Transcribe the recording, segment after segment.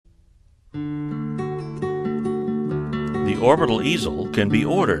The Orbital Easel can be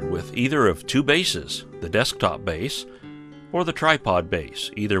ordered with either of two bases, the desktop base or the tripod base,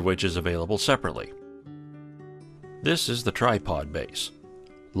 either of which is available separately. This is the tripod base.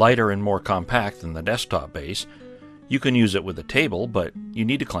 Lighter and more compact than the desktop base, you can use it with a table, but you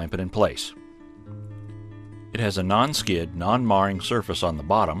need to clamp it in place. It has a non-skid, non-marring surface on the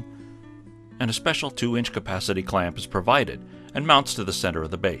bottom, and a special 2-inch capacity clamp is provided and mounts to the center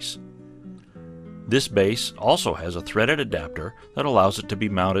of the base. This base also has a threaded adapter that allows it to be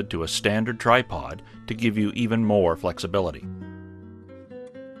mounted to a standard tripod to give you even more flexibility.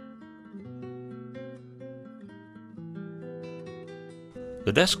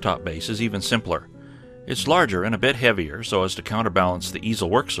 The desktop base is even simpler. It's larger and a bit heavier so as to counterbalance the easel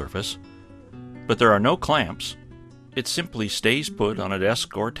work surface, but there are no clamps. It simply stays put on a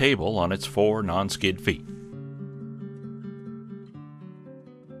desk or table on its 4 non-skid feet.